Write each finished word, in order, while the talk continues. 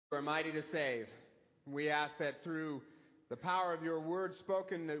You are mighty to save. We ask that through the power of your word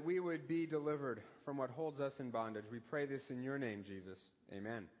spoken that we would be delivered from what holds us in bondage. We pray this in your name, Jesus.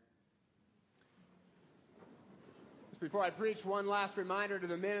 Amen. Just before I preach, one last reminder to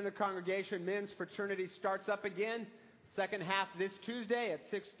the men in the congregation. Men's fraternity starts up again. Second half this Tuesday at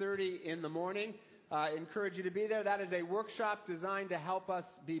 6:30 in the morning. I encourage you to be there. That is a workshop designed to help us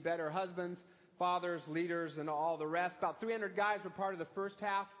be better husbands, fathers, leaders, and all the rest. About 300 guys were part of the first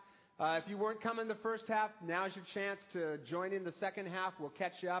half. If you weren't coming the first half, now's your chance to join in the second half. We'll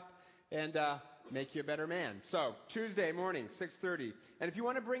catch you up and make you a better man. So, Tuesday morning, 6:30. And if you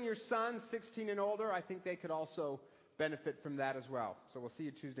want to bring your sons, 16 and older, I think they could also benefit from that as well. So we'll see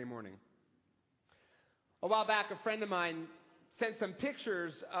you Tuesday morning. A while back, a friend of mine sent some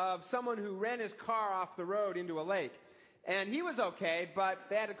pictures of someone who ran his car off the road into a lake. And he was okay, but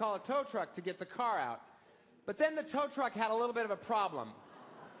they had to call a tow truck to get the car out. But then the tow truck had a little bit of a problem.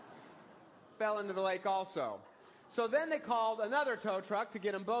 Fell into the lake also. So then they called another tow truck to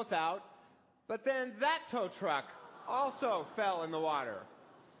get them both out. But then that tow truck also fell in the water.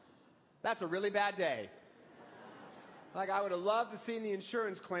 That's a really bad day. Like, I would have loved to see the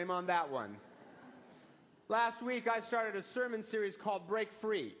insurance claim on that one. Last week, I started a sermon series called Break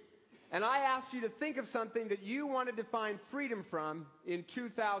Free. And I asked you to think of something that you wanted to find freedom from in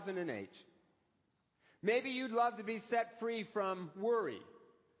 2008. Maybe you'd love to be set free from worry,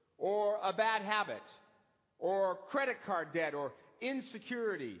 or a bad habit, or credit card debt, or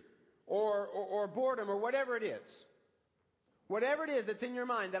insecurity, or boredom, or whatever it is. Whatever it is that's in your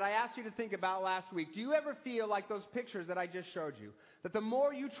mind that I asked you to think about last week, do you ever feel like those pictures that I just showed you? That the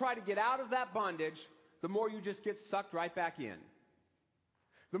more you try to get out of that bondage, the more you just get sucked right back in.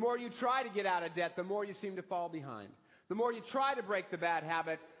 The more you try to get out of debt, the more you seem to fall behind. The more you try to break the bad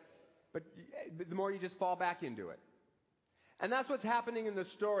habit, but the more you just fall back into it. And that's what's happening in the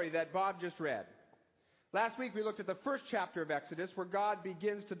story that Bob just read. Last week we looked at the first chapter of Exodus where God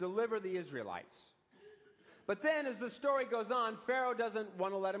begins to deliver the Israelites. But then as the story goes on, Pharaoh doesn't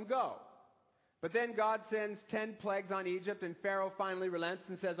want to let him go. But then God sends 10 plagues on Egypt and Pharaoh finally relents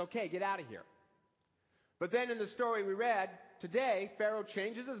and says, okay, get out of here. But then in the story we read today, Pharaoh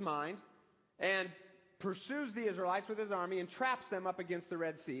changes his mind and pursues the Israelites with his army and traps them up against the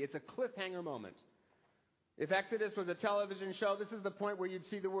Red Sea. It's a cliffhanger moment. If Exodus was a television show, this is the point where you'd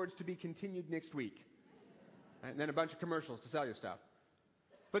see the words to be continued next week. And then a bunch of commercials to sell you stuff.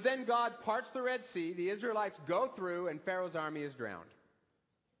 But then God parts the Red Sea, the Israelites go through, and Pharaoh's army is drowned.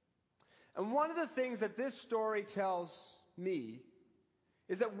 And one of the things that this story tells me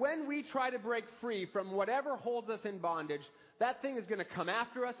is that when we try to break free from whatever holds us in bondage, that thing is going to come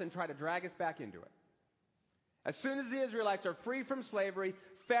after us and try to drag us back into it. As soon as the Israelites are free from slavery,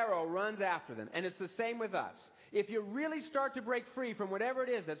 Pharaoh runs after them. And it's the same with us. If you really start to break free from whatever it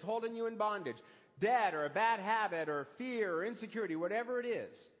is that's holding you in bondage, debt or a bad habit or fear or insecurity, whatever it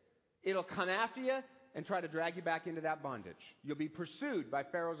is, it'll come after you and try to drag you back into that bondage. You'll be pursued by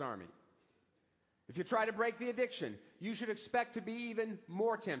Pharaoh's army. If you try to break the addiction, you should expect to be even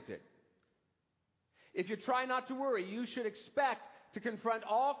more tempted. If you try not to worry, you should expect to confront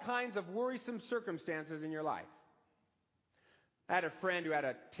all kinds of worrisome circumstances in your life. I had a friend who had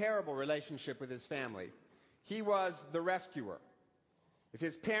a terrible relationship with his family. He was the rescuer. If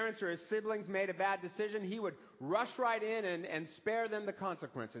his parents or his siblings made a bad decision, he would rush right in and spare them the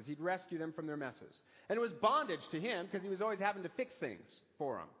consequences. He'd rescue them from their messes. And it was bondage to him because he was always having to fix things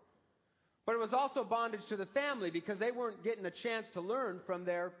for them. But it was also bondage to the family because they weren't getting a chance to learn from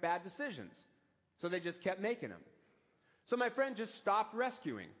their bad decisions. So they just kept making them. So my friend just stopped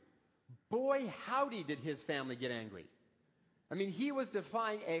rescuing. Boy, howdy did his family get angry. I mean, he was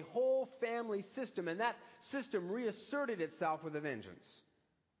defying a whole family system, and that system reasserted itself with a vengeance.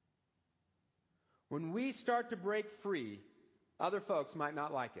 When we start to break free, other folks might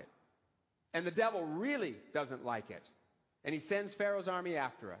not like it. And the devil really doesn't like it. And he sends Pharaoh's army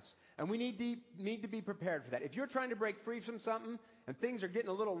after us. And we need to be prepared for that. If you're trying to break free from something and things are getting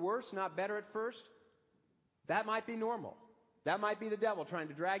a little worse, not better at first, that might be normal. That might be the devil trying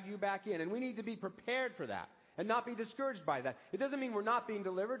to drag you back in. And we need to be prepared for that and not be discouraged by that. It doesn't mean we're not being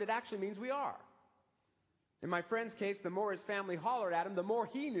delivered. It actually means we are. In my friend's case, the more his family hollered at him, the more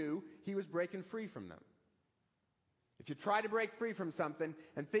he knew he was breaking free from them. If you try to break free from something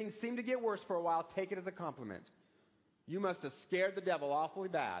and things seem to get worse for a while, take it as a compliment. You must have scared the devil awfully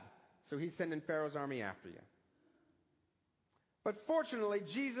bad, so he's sending Pharaoh's army after you. But fortunately,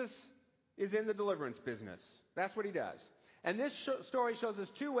 Jesus is in the deliverance business. That's what he does. And this story shows us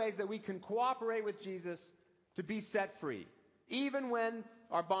two ways that we can cooperate with Jesus to be set free, even when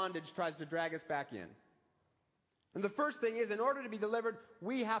our bondage tries to drag us back in. And the first thing is, in order to be delivered,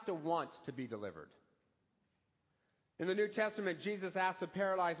 we have to want to be delivered. In the New Testament, Jesus asked a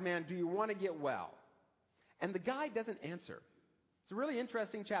paralyzed man, do you want to get well? And the guy doesn't answer. It's a really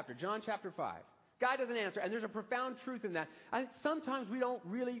interesting chapter, John chapter 5. Guy doesn't answer, and there's a profound truth in that. I think sometimes we don't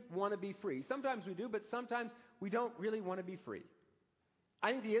really want to be free. Sometimes we do, but sometimes we don't really want to be free.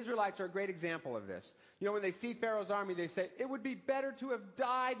 I think the Israelites are a great example of this. You know, when they see Pharaoh's army, they say, it would be better to have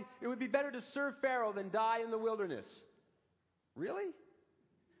died, it would be better to serve Pharaoh than die in the wilderness. Really?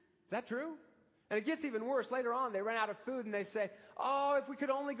 Is that true? And it gets even worse. Later on, they run out of food and they say, oh, if we could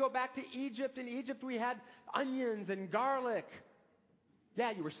only go back to Egypt. In Egypt, we had onions and garlic.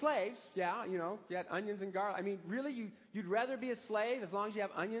 Yeah, you were slaves. Yeah, you had onions and garlic. I mean, really, you'd rather be a slave as long as you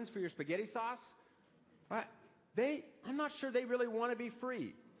have onions for your spaghetti sauce? Right? I'm not sure they really want to be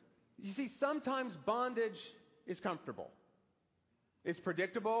free. You see, sometimes bondage is comfortable. It's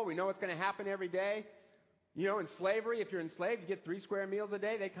predictable. We know what's going to happen every day. You know, in slavery, if you're enslaved, you get 3 square meals a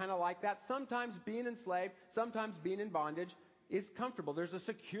day. They kind of like that. Sometimes being enslaved, sometimes being in bondage is comfortable. There's a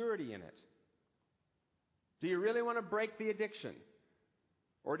security in it. Do you really want to break the addiction?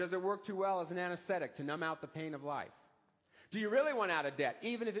 Or does it work too well as an anesthetic to numb out the pain of life? Do you really want out of debt,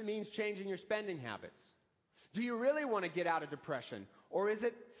 even if it means changing your spending habits? Do you really want to get out of depression? Or is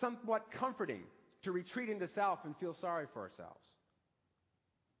it somewhat comforting to retreat into self and feel sorry for ourselves?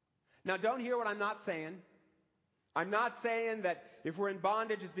 Now, don't hear what I'm not saying. I'm not saying that if we're in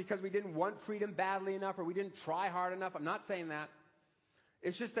bondage, it's because we didn't want freedom badly enough or we didn't try hard enough. I'm not saying that.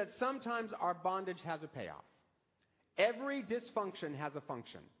 It's just that sometimes our bondage has a payoff. Every dysfunction has a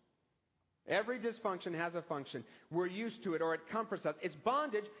function. Every dysfunction has a function. We're used to it, or it comforts us. It's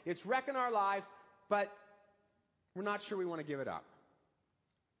bondage. It's wrecking our lives, but we're not sure we want to give it up.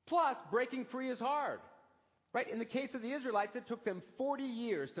 Plus, breaking free is hard. Right? In the case of the Israelites, it took them 40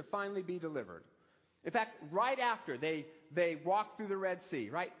 years to finally be delivered. In fact, right after they walked through the Red Sea,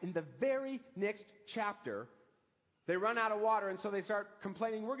 right? In the very next chapter, they run out of water, and so they start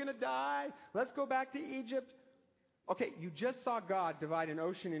complaining, we're going to die. Let's go back to Egypt. Okay, you just saw God divide an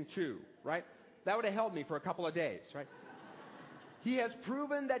ocean in two, right? That would have held me for a couple of days, right? He has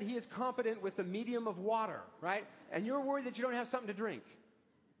proven that he is competent with the medium of water, right? And you're worried that you don't have something to drink.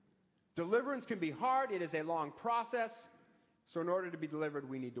 Deliverance can be hard. It is a long process. So in order to be delivered,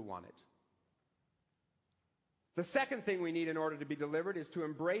 we need to want it. The second thing we need in order to be delivered is to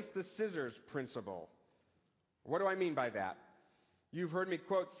embrace the scissors principle. What do I mean by that? You've heard me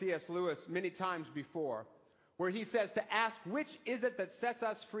quote C.S. Lewis many times before, where he says to ask which is it that sets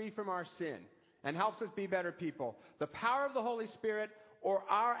us free from our sin and helps us be better people, the power of the Holy Spirit or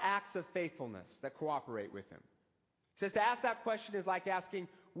our acts of faithfulness that cooperate with him. He says to ask that question is like asking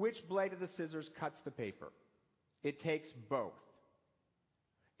which blade of the scissors cuts the paper. It takes both.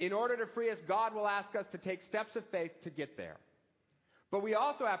 In order to free us, God will ask us to take steps of faith to get there. But we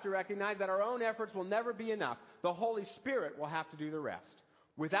also have to recognize that our own efforts will never be enough. The Holy Spirit will have to do the rest.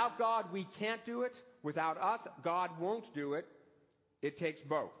 Without God, we can't do it. Without us, God won't do it. It takes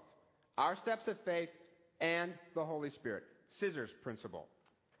both. Our steps of faith and the Holy Spirit. Scissors principle.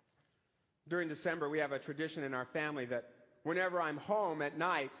 During December, we have a tradition in our family that whenever I'm home at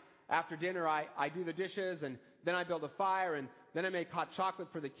night, after dinner, I do the dishes, and then I build a fire, and then I make hot chocolate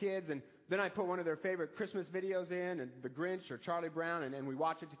for the kids, and then I put one of their favorite Christmas videos in, and The Grinch or Charlie Brown, and we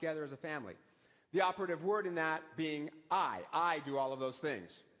watch it together as a family. The operative word in that being I do all of those things.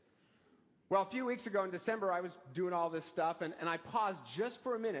 Well, a few weeks ago in December, I was doing all this stuff, and I paused just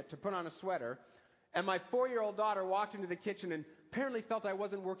for a minute to put on a sweater, and my 4-year-old daughter walked into the kitchen and apparently felt I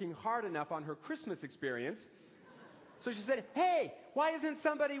wasn't working hard enough on her Christmas experience. So she said, hey, why isn't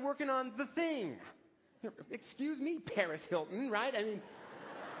somebody working on the thing? Excuse me, Paris Hilton, right? I mean,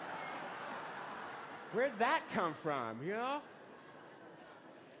 where'd that come from, you know?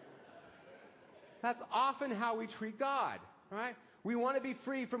 That's often how we treat God, right? We want to be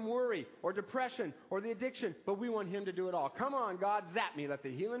free from worry or depression or the addiction, but we want him to do it all. Come on, God, zap me, let the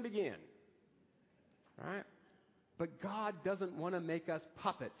healing begin. Right? But God doesn't want to make us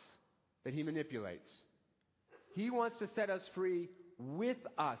puppets that he manipulates. He wants to set us free with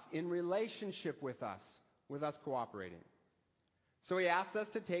us, in relationship with us cooperating. So he asks us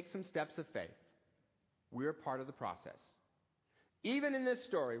to take some steps of faith. We're part of the process. Even in this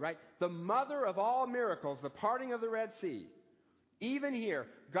story, right, the mother of all miracles, the parting of the Red Sea, even here,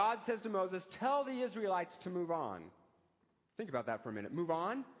 God says to Moses, tell the Israelites to move on. Think about that for a minute. Move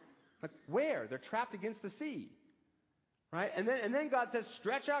on? Like where? They're trapped against the sea. Right? And then God says,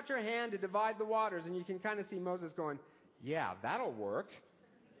 stretch out your hand to divide the waters. And you can kind of see Moses going, yeah, that'll work.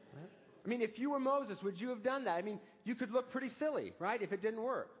 Right? I mean, if you were Moses, would you have done that? I mean, you could look pretty silly, right, if it didn't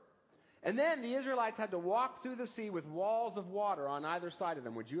work. And then the Israelites had to walk through the sea with walls of water on either side of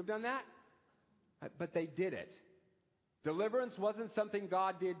them. Would you have done that? But they did it. Deliverance wasn't something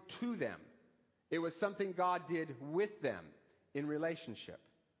God did to them. It was something God did with them in relationship.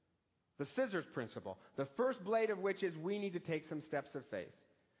 The scissors principle, the first blade of which is we need to take some steps of faith.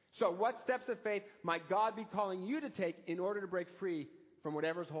 So what steps of faith might God be calling you to take in order to break free from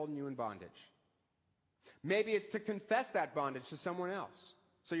whatever's holding you in bondage? Maybe it's to confess that bondage to someone else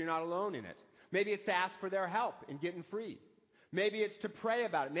so you're not alone in it. Maybe it's to ask for their help in getting free. Maybe it's to pray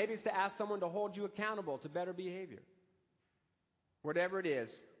about it. Maybe it's to ask someone to hold you accountable to better behavior. Whatever it is,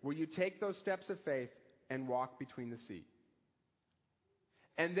 will you take those steps of faith and walk between the sea?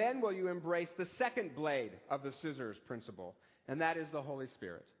 And then will you embrace the second blade of the scissors principle, and that is the Holy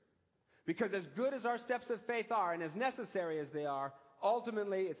Spirit. Because as good as our steps of faith are, and as necessary as they are,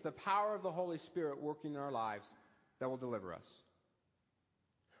 ultimately it's the power of the Holy Spirit working in our lives that will deliver us.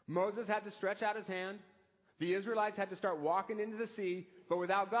 Moses had to stretch out his hand. The Israelites had to start walking into the sea, but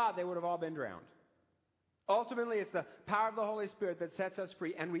without God, they would have all been drowned. Ultimately, it's the power of the Holy Spirit that sets us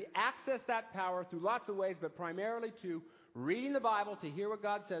free, and we access that power through lots of ways, but primarily to reading the Bible to hear what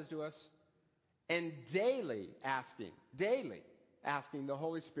God says to us, and daily asking the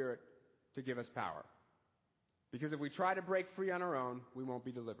Holy Spirit to give us power. Because if we try to break free on our own, we won't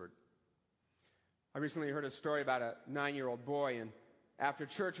be delivered. I recently heard a story about a 9-year-old boy, and after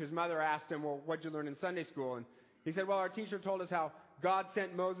church, his mother asked him, well, what'd you learn in Sunday school? And he said, well, our teacher told us how God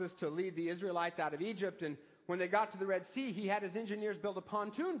sent Moses to lead the Israelites out of Egypt, and when they got to the Red Sea, he had his engineers build a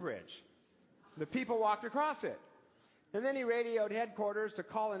pontoon bridge. The people walked across it. And then he radioed headquarters to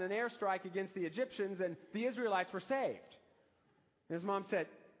call in an airstrike against the Egyptians, and the Israelites were saved. And his mom said,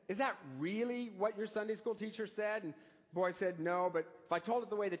 is that really what your Sunday school teacher said? And the boy said, no, but if I told it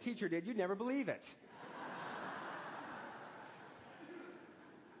the way the teacher did, you'd never believe it.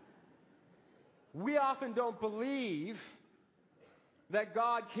 We often don't believe that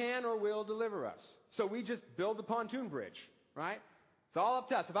God can or will deliver us. So we just build the pontoon bridge, right? It's all up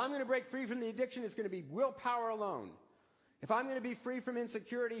to us. If I'm going to break free from the addiction, it's going to be willpower alone. If I'm going to be free from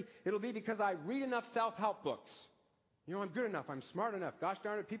insecurity, it'll be because I read enough self-help books. You know, I'm good enough. I'm smart enough. Gosh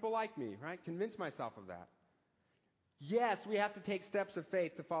darn it, people like me, right? Convince myself of that. Yes, we have to take steps of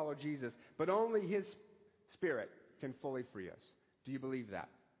faith to follow Jesus, but only His Spirit can fully free us. Do you believe that?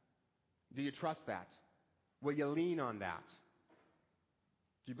 Do you trust that? Will you lean on that?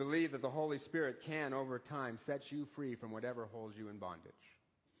 Do you believe that the Holy Spirit can, over time, set you free from whatever holds you in bondage?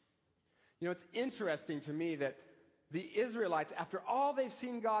 You know, it's interesting to me that the Israelites, after all they've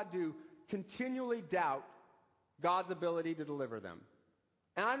seen God do, continually doubt God's ability to deliver them.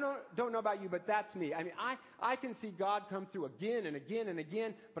 And I don't know about you, but that's me. I mean, I can see God come through again and again and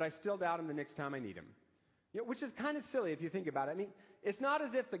again, but I still doubt Him the next time I need Him. You know, which is kind of silly if you think about it. I mean, it's not as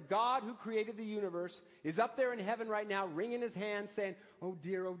if the God who created the universe is up there in heaven right now wringing His hands saying, oh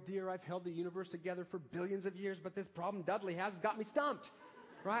dear, I've held the universe together for billions of years, but this problem Dudley has got me stumped.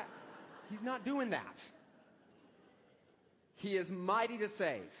 Right? He's not doing that. He is mighty to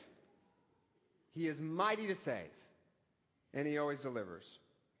save. He is mighty to save. And He always delivers.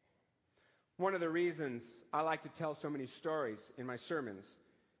 One of the reasons I like to tell so many stories in my sermons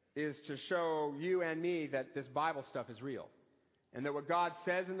is to show you and me that this Bible stuff is real. And that what God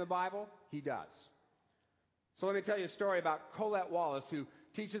says in the Bible, He does. So let me tell you a story about Colette Wallace, who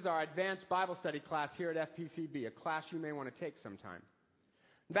teaches our advanced Bible study class here at FPCB, a class you may want to take sometime.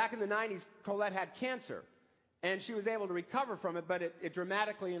 Back in the 90s, Colette had cancer, and she was able to recover from it, but it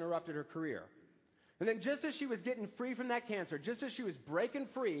dramatically interrupted her career. And then just as she was getting free from that cancer, just as she was breaking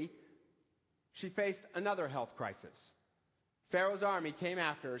free, she faced another health crisis. Pharaoh's army came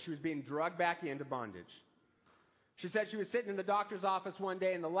after her. She was being drugged back into bondage. She said she was sitting in the doctor's office one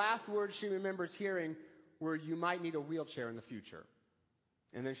day, and the last words she remembers hearing were, you might need a wheelchair in the future.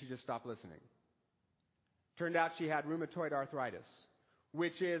 And then she just stopped listening. Turned out she had rheumatoid arthritis,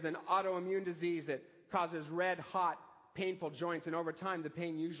 which is an autoimmune disease that causes red, hot, painful joints, and over time the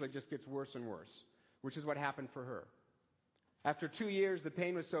pain usually just gets worse and worse, which is what happened for her. After 2 years, the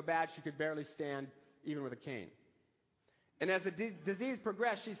pain was so bad she could barely stand, even with a cane. And as the disease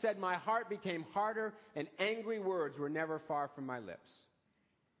progressed, she said, my heart became harder and angry words were never far from my lips.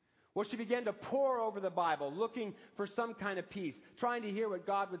 Well, she began to pore over the Bible, looking for some kind of peace, trying to hear what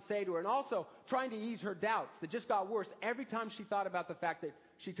God would say to her, and also trying to ease her doubts that just got worse every time she thought about the fact that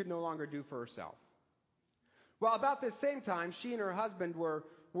she could no longer do for herself. Well, about this same time, she and her husband were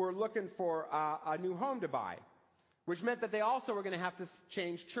looking for a new home to buy, which meant that they also were going to have to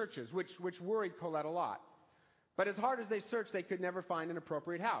change churches, which worried Colette a lot. But as hard as they searched, they could never find an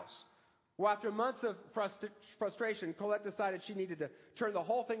appropriate house. Well, after months of frustration, Colette decided she needed to turn the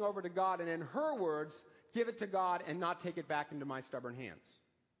whole thing over to God and, in her words, give it to God and not take it back into my stubborn hands.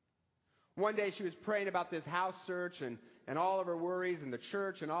 One day she was praying about this house search and all of her worries and the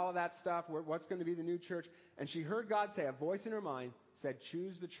church and all of that stuff, what's going to be the new church. And she heard God say, a voice in her mind said,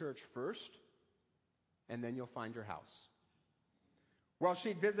 choose the church first, and then you'll find your house. Well,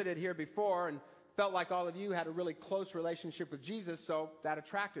 she'd visited here before and felt like all of you had a really close relationship with Jesus, so that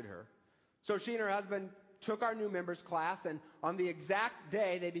attracted her. So she and her husband took our new members class, and on the exact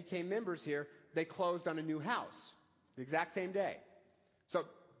day they became members here, they closed on a new house. The exact same day. So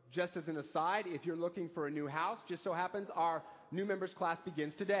just as an aside, if you're looking for a new house, just so happens our new members class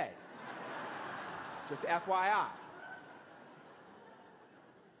begins today. Just FYI.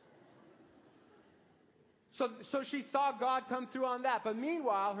 So she saw God come through on that. But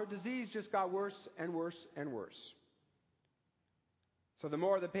meanwhile, her disease just got worse and worse and worse. So the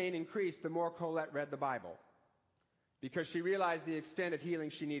more the pain increased, the more Colette read the Bible. Because she realized the extent of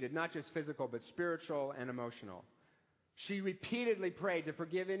healing she needed, not just physical, but spiritual and emotional. She repeatedly prayed to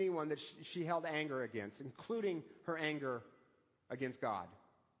forgive anyone that she held anger against, including her anger against God.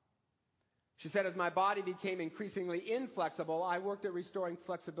 She said, as my body became increasingly inflexible, I worked at restoring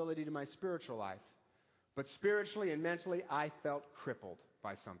flexibility to my spiritual life. But spiritually and mentally, I felt crippled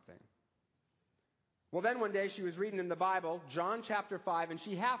by something. Well, then one day she was reading in the Bible, John chapter 5, and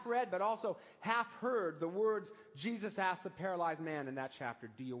she half read but also half heard the words Jesus asked the paralyzed man in that chapter,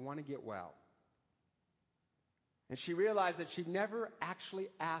 do you want to get well? And she realized that she'd never actually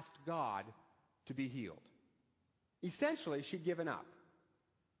asked God to be healed. Essentially, she'd given up.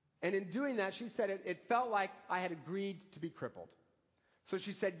 And in doing that, she said it felt like I had agreed to be crippled. So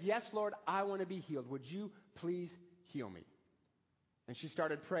she said, yes, Lord, I want to be healed. Would you please heal me? And she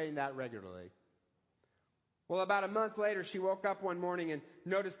started praying that regularly. Well, about a month later, she woke up one morning and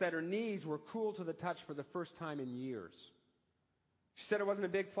noticed that her knees were cool to the touch for the first time in years. She said it wasn't a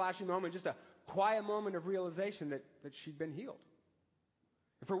big flashy moment, just a quiet moment of realization that she'd been healed.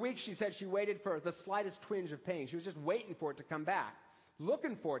 And for weeks, she said she waited for the slightest twinge of pain. She was just waiting for it to come back,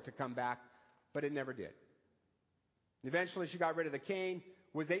 looking for it to come back, but it never did. Eventually, she got rid of the cane,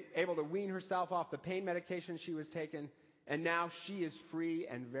 was able to wean herself off the pain medication she was taking, and now she is free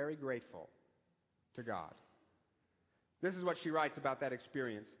and very grateful to God. This is what she writes about that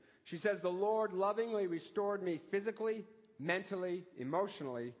experience. She says, the Lord lovingly restored me physically, mentally,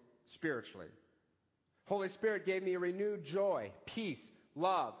 emotionally, spiritually. Holy Spirit gave me a renewed joy, peace,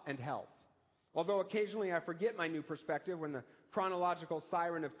 love, and health. Although occasionally I forget my new perspective when the chronological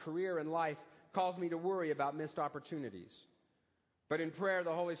siren of career and life calls me to worry about missed opportunities. But in prayer,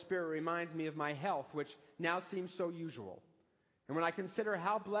 the Holy Spirit reminds me of my health, which now seems so usual. And when I consider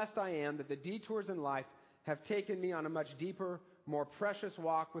how blessed I am that the detours in life have taken me on a much deeper, more precious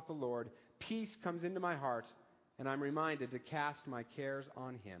walk with the Lord, peace comes into my heart, and I'm reminded to cast my cares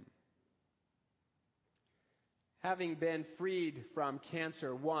on Him. Having been freed from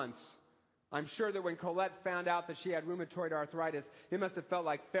cancer once, I'm sure that when Colette found out that she had rheumatoid arthritis, it must have felt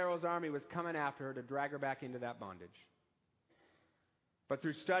like Pharaoh's army was coming after her to drag her back into that bondage. But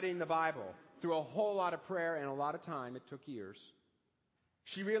through studying the Bible, through a whole lot of prayer and a lot of time, it took years,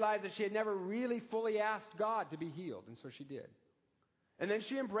 she realized that she had never really fully asked God to be healed, and so she did. And then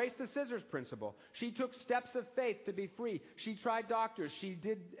she embraced the scissors principle. She took steps of faith to be free. She tried doctors. She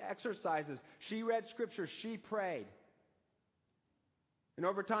did exercises. She read scripture. She prayed. And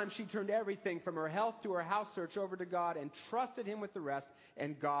over time, she turned everything from her health to her house search over to God and trusted Him with the rest,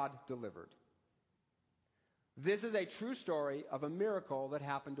 and God delivered. This is a true story of a miracle that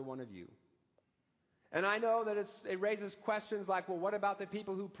happened to one of you. And I know that it raises questions like, well, what about the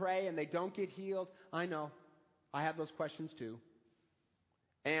people who pray and they don't get healed? I know. I have those questions too.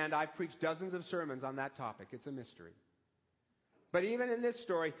 And I've preached dozens of sermons on that topic. It's a mystery. But even in this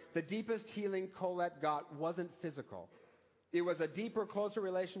story, the deepest healing Colette got wasn't physical. It was a deeper, closer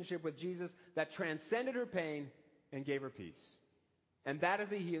relationship with Jesus that transcended her pain and gave her peace. And that is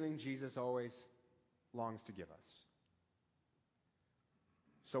the healing Jesus always longs to give us.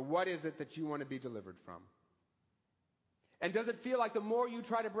 So what is it that you want to be delivered from? And does it feel like the more you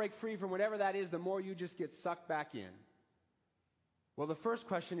try to break free from whatever that is, the more you just get sucked back in? Well, the first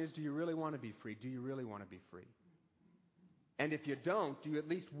question is, do you really want to be free? Do you really want to be free? And if you don't, do you at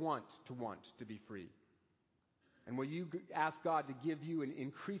least want to be free? And will you ask God to give you an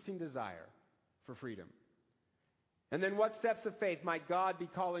increasing desire for freedom? And then what steps of faith might God be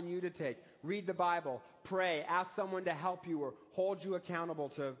calling you to take? Read the Bible, pray, ask someone to help you or hold you accountable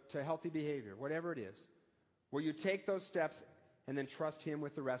to healthy behavior, whatever it is. Will you take those steps and then trust Him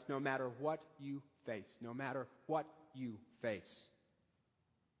with the rest, no matter what you face? No matter what you face.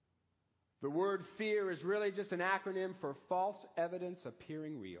 The word fear is really just an acronym for false evidence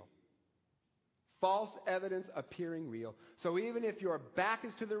appearing real. False evidence appearing real. So even if your back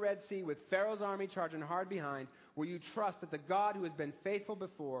is to the Red Sea with Pharaoh's army charging hard behind, will you trust that the God who has been faithful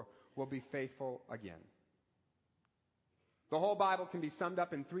before will be faithful again? The whole Bible can be summed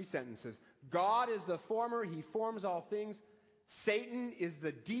up in 3 sentences. God is the former, He forms all things. Satan is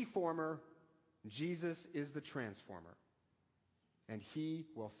the deformer. Jesus is the transformer. And He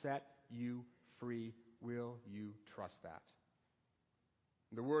will set you free. Will you trust that?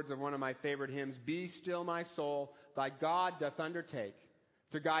 The words of one of my favorite hymns, "Be still, my soul, thy God doth undertake,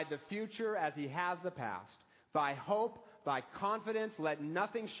 to guide the future as He has the past. Thy hope, thy confidence, let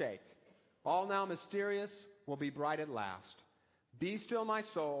nothing shake. All now mysterious will be bright at last. Be still, my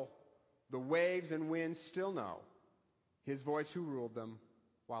soul, the waves and winds still know His voice who ruled them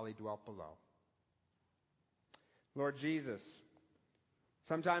while He dwelt below." Lord Jesus,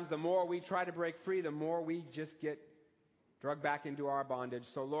 sometimes the more we try to break free, the more we just get dragged back into our bondage.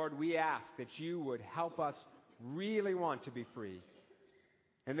 So Lord, we ask that you would help us really want to be free.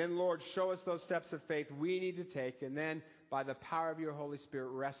 And then, Lord, show us those steps of faith we need to take. And then, by the power of your Holy Spirit,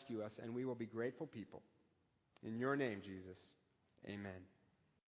 rescue us. And we will be grateful people. In your name, Jesus. Amen.